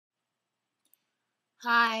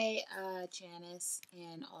Hi, Janice,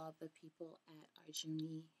 and all the people at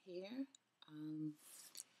Arjuni here. Um,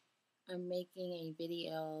 I'm making a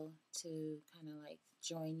video to kind of like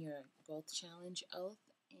join your growth challenge oath,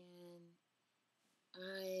 and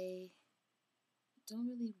I don't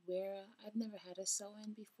really I've never had a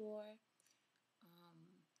sew-in before.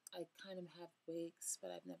 I kind of have wigs, but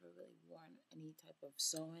I've never really worn any type of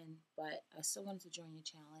sew-in, but I still wanted to join your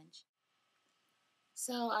challenge.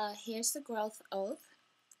 So here's the growth oath.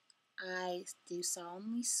 I do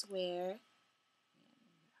solemnly swear.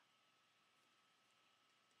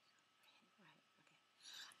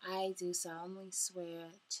 I do solemnly swear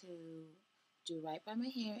to do right by my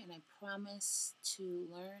hair, and I promise to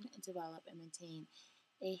learn, develop, and maintain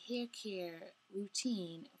a hair care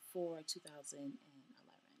routine for 2011.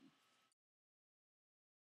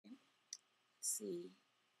 Let's see,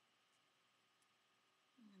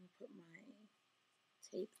 I'm going to put my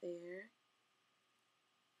tape there.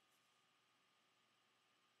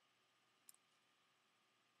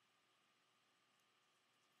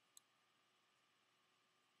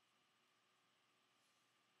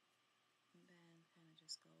 And then kind of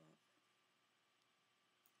just go up.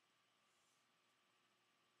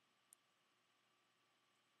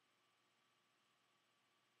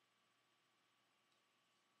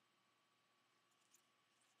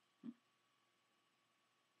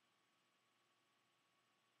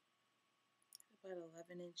 About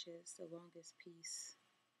 11 inches, the longest piece.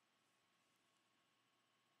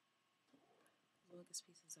 The longest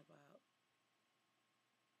piece is about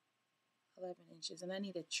 11 inches, and I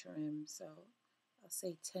need a trim, so I'll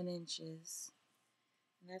say 10 inches,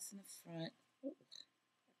 and that's in the front. Ooh, I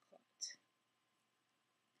caught.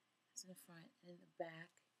 That's in the front, and in the back.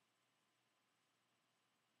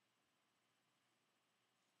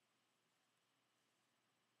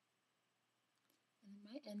 And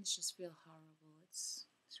my ends just feel horrible. It's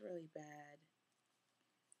really bad.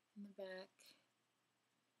 In the back,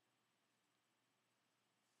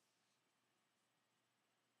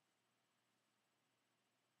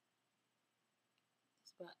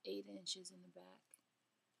 it's about 8 inches in the back.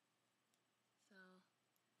 So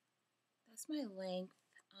that's my length.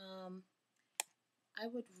 I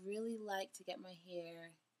would really like to get my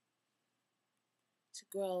hair to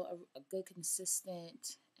grow a good,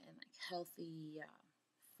 consistent, and like healthy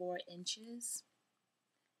 4 inches.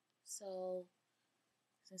 So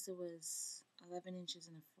since it was 11 inches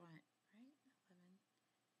in the front, right?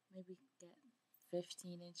 11, maybe get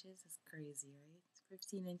 15 inches. That's crazy, right?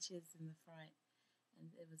 15 inches in the front, and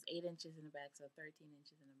it was 8 inches in the back, so 13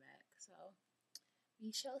 inches in the back. So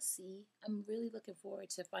we shall see. I'm really looking forward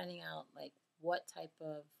to finding out like what type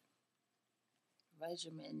of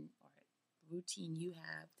regimen or routine you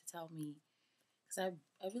have to tell me, because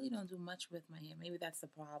I really don't do much with my hair. Maybe that's the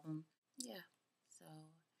problem. Yeah. So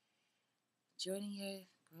joining your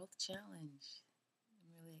growth challenge.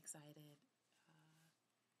 I'm really excited.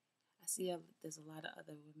 I see there's a lot of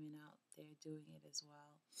other women out there doing it as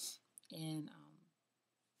well, and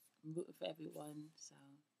I'm rooting for everyone. So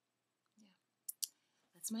yeah,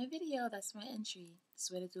 that's my video. That's my entry.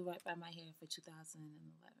 Swear to do right by my hair for 2011,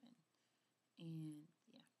 and